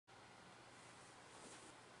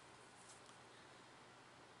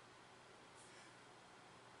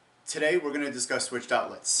Today we're going to discuss switched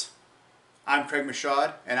outlets. I'm Craig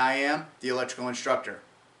Michaud and I am the electrical instructor.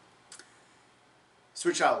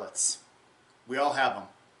 Switch outlets. We all have them.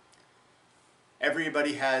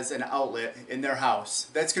 Everybody has an outlet in their house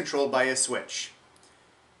that's controlled by a switch.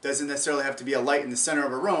 Doesn't necessarily have to be a light in the center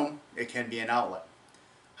of a room, it can be an outlet.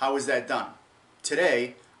 How is that done?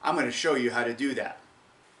 Today I'm going to show you how to do that.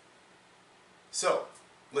 So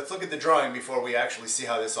let's look at the drawing before we actually see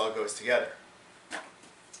how this all goes together.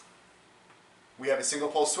 We have a single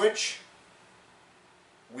pole switch,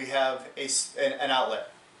 we have an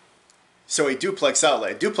outlet. So a duplex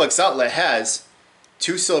outlet. A duplex outlet has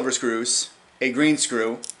 2 silver screws, a green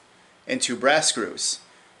screw, and 2 brass screws.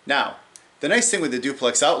 Now, the nice thing with the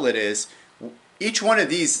duplex outlet is each one of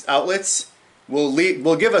these outlets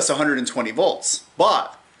will give us 120 volts,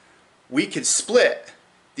 but we could split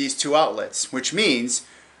these 2 outlets, which means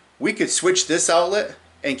we could switch this outlet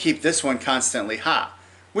and keep this one constantly hot,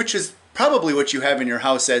 which is probably what you have in your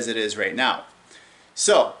house as it is right now.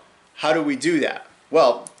 So, how do we do that?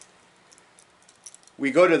 Well,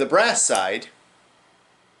 we go to the brass side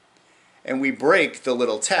and we break the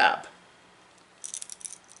little tab.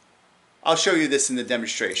 I'll show you this in the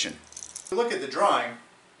demonstration. If you look at the drawing,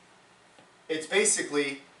 it's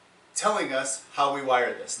basically telling us how we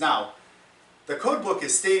wire this. Now, the code book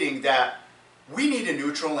is stating that we need a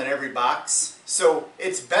neutral in every box, so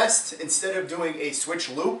it's best, instead of doing a switch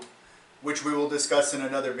loop, which we will discuss in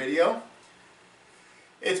another video,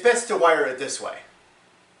 it's best to wire it this way.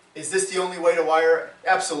 Is this the only way to wire it?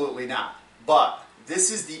 Absolutely not. But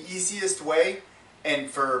this is the easiest way, and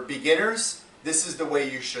for beginners, this is the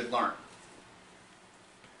way you should learn.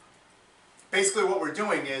 Basically what we're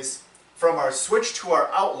doing is, from our switch to our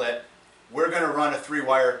outlet, we're going to run a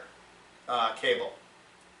 3-wire cable.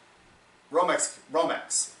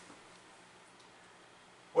 Romex.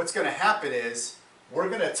 What's going to happen is, we're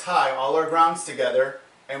going to tie all our grounds together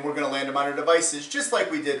and we're going to land them on our devices just like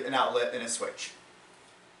we did an outlet and a switch.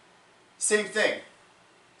 Same thing.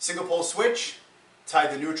 Single pole switch, tie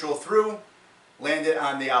the neutral through, land it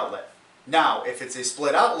on the outlet. Now, if it's a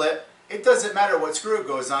split outlet, it doesn't matter what screw it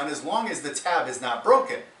goes on as long as the tab is not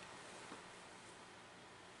broken.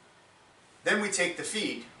 Then we take the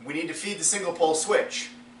feed. We need to feed the single pole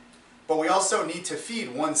switch, but we also need to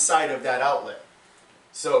feed one side of that outlet.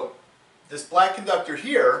 So this black conductor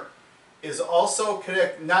here is also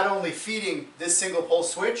not only feeding this single pole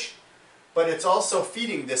switch, but it's also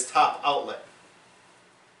feeding this top outlet.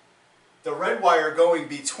 The red wire going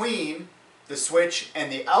between the switch and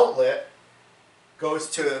the outlet goes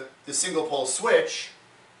to the single pole switch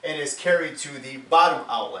and is carried to the bottom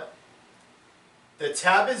outlet. The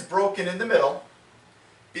tab is broken in the middle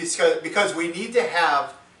because we need to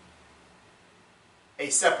have a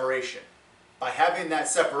separation. By having that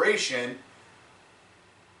separation,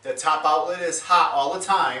 the top outlet is hot all the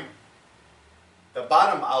time. The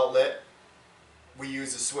bottom outlet, we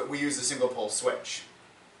use a single pole switch.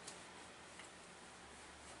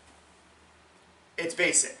 It's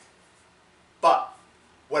basic. But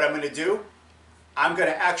what I'm going to do, I'm going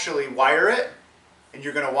to actually wire it, and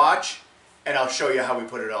you're going to watch, and I'll show you how we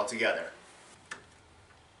put it all together.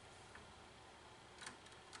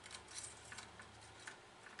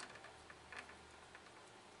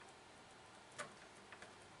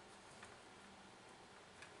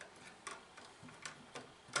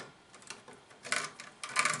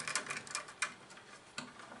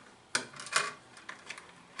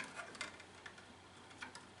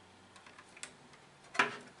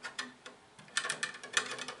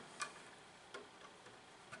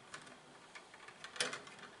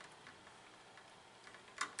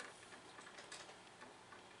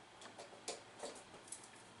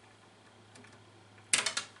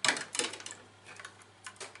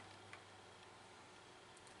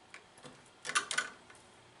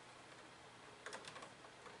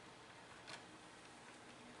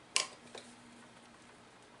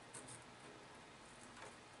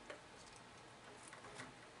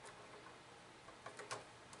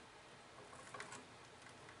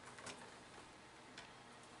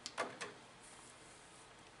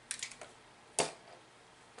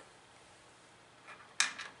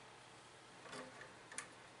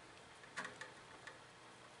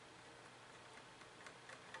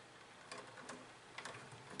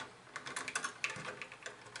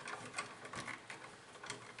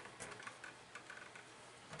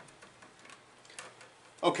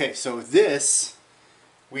 Okay, so this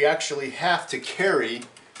we actually have to carry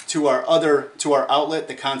to our outlet,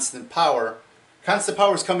 the constant power. Constant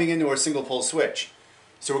power is coming into our single pole switch.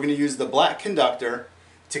 So we're going to use the black conductor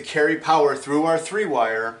to carry power through our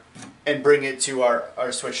 3-wire and bring it to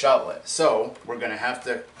our switched outlet. So we're going to have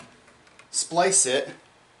to splice it,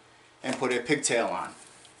 and put a pigtail on.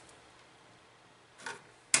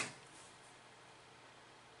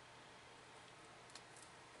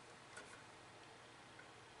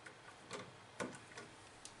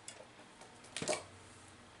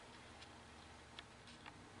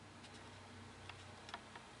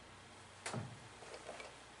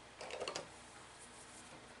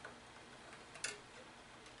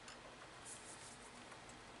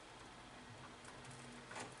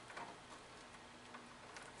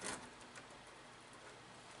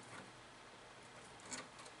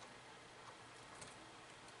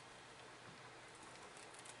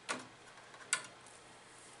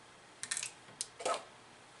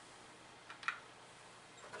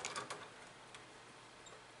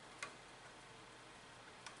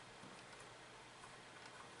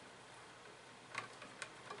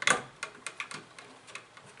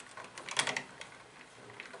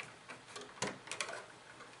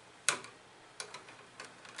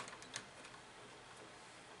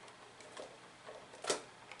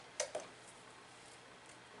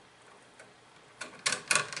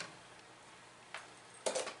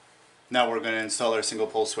 Now we're going to install our single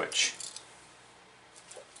pole switch.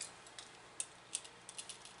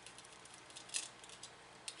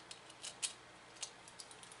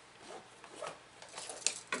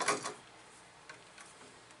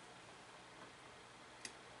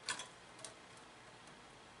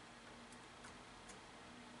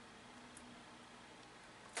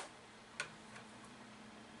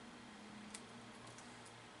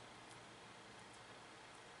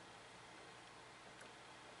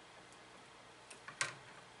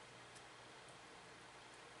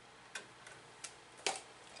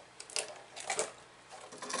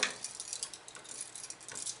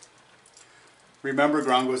 Remember,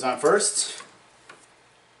 ground goes on first.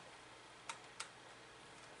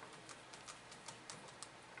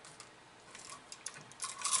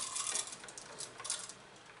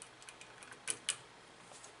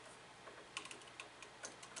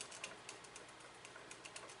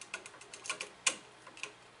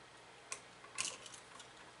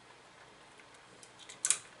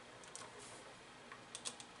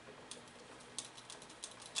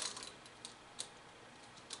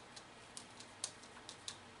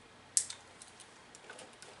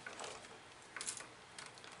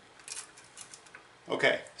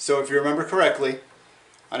 Okay, so if you remember correctly,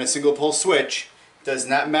 on a single pole switch, it does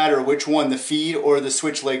not matter which one the feed or the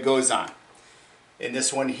switch leg goes on. In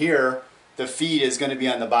this one here, the feed is going to be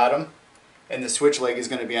on the bottom and the switch leg is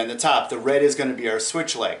going to be on the top. The red is going to be our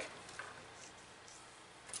switch leg.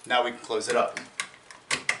 Now we can close it up.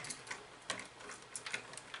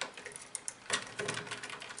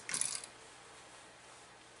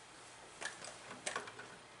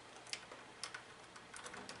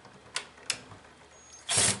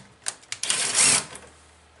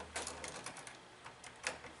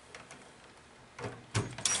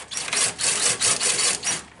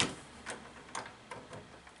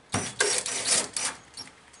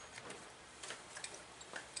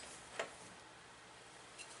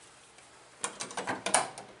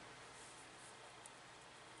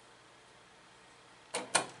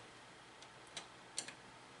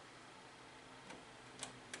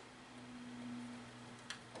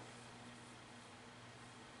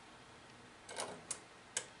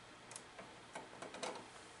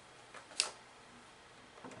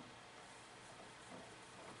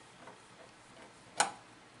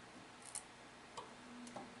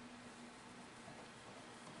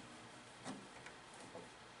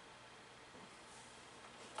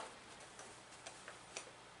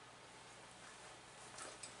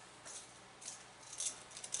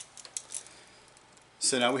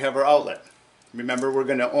 So now we have our outlet. Remember, we're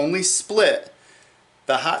going to only split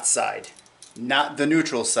the hot side, not the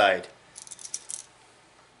neutral side.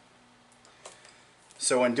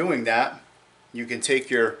 So when doing that, you can take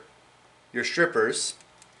your strippers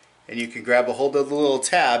and you can grab a hold of the little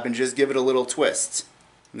tab and just give it a little twist.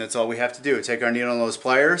 And that's all we have to do. Take our needle nose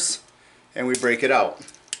pliers and we break it out.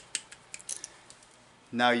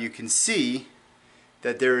 Now you can see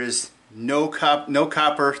that there is no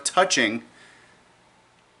copper touching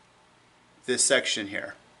this section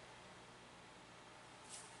here.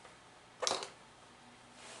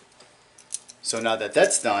 So now that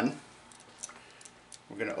that's done,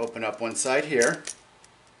 we're going to open up one side here.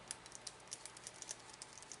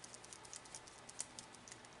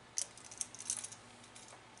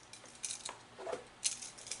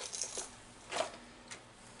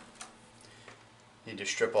 Need to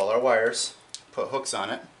strip all our wires, put hooks on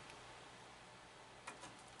it.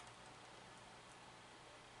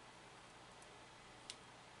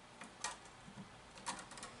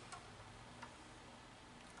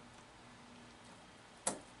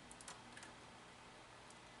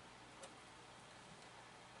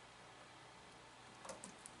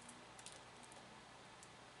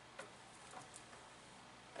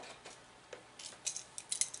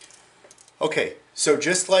 Okay, so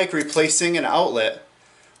just like replacing an outlet,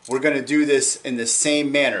 we're going to do this in the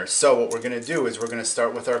same manner. So what we're going to do is we're going to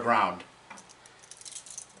start with our ground.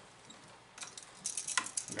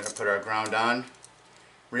 I'm going to put our ground on.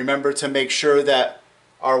 Remember to make sure that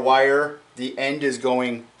our wire, the end is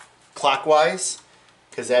going clockwise,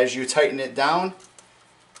 because as you tighten it down,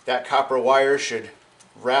 that copper wire should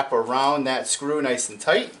wrap around that screw nice and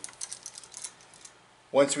tight.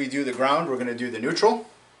 Once we do the ground, we're going to do the neutral.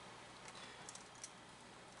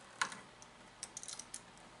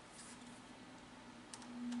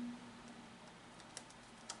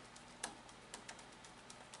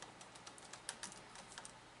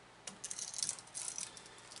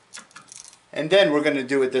 And then we're going to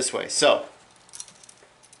do it this way. So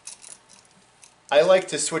I like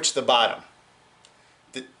to switch the bottom,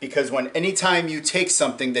 because anytime you take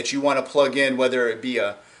something that you want to plug in, whether it be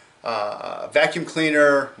a vacuum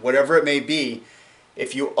cleaner, whatever it may be,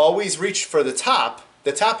 if you always reach for the top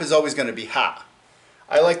is always going to be hot.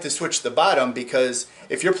 I like to switch the bottom because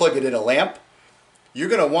if you're plugging in a lamp, you're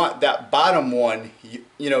going to want that bottom one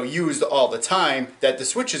used all the time, that the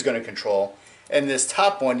switch is going to control. And this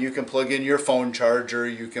top one, you can plug in your phone charger,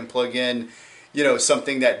 you can plug in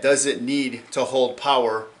something that doesn't need to hold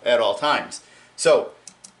power at all times. So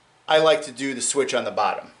I like to do the switch on the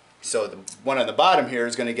bottom. So the one on the bottom here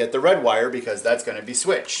is going to get the red wire because that's going to be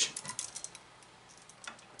switched.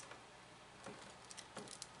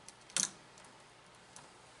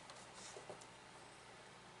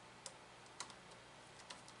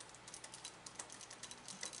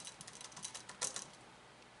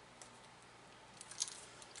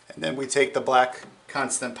 And then we take the black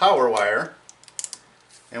constant power wire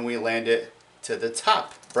and we land it to the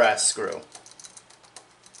top brass screw.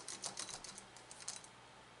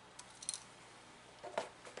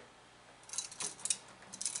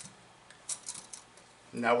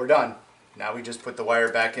 Now we're done. Now we just put the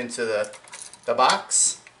wire back into the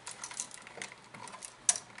box.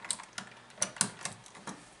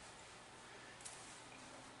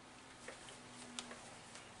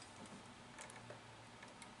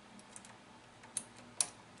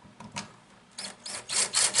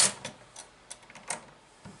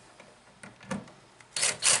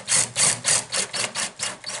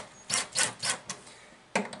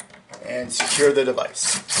 And secure the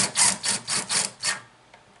device.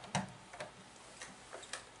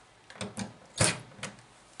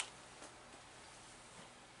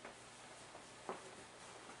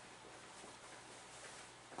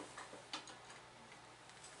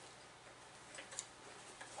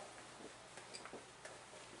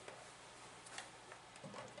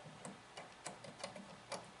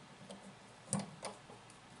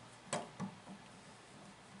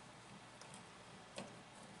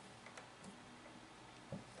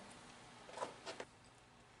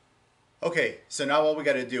 Okay, so now all we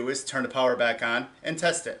got to do is turn the power back on and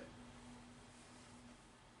test it.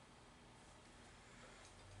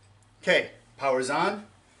 Okay, power's on.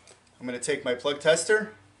 I'm going to take my plug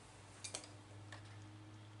tester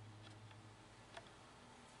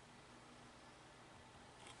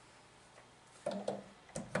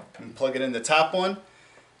and plug it in the top one.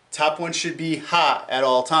 Top one should be hot at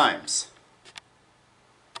all times.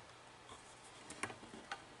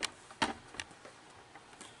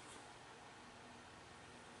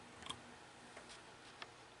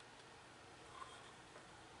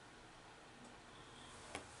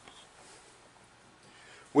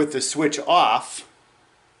 With the switch off,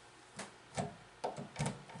 I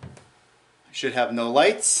should have no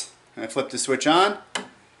lights. And I flip the switch on,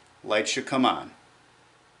 lights should come on.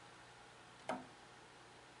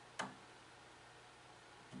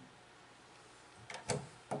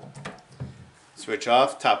 Switch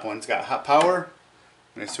off, top one's got hot power.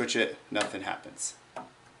 When I switch it, nothing happens.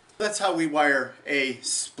 That's how we wire a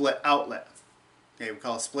split outlet. Okay, we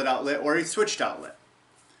call it a split outlet or a switched outlet.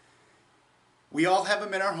 We all have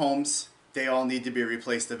them in our homes. They all need to be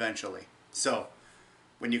replaced eventually. So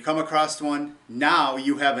when you come across one, now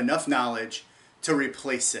you have enough knowledge to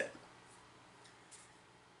replace it.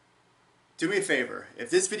 Do me a favor. If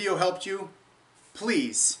this video helped you,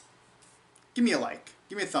 please give me a like.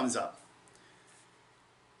 Give me a thumbs up.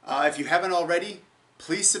 If you haven't already,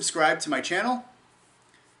 please subscribe to my channel.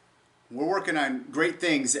 We're working on great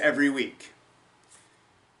things every week.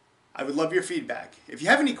 I would love your feedback. If you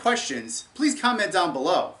have any questions, please comment down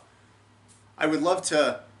below. I would love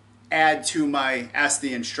to add to my Ask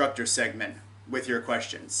the Instructor segment with your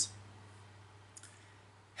questions.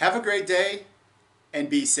 Have a great day and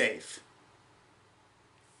be safe.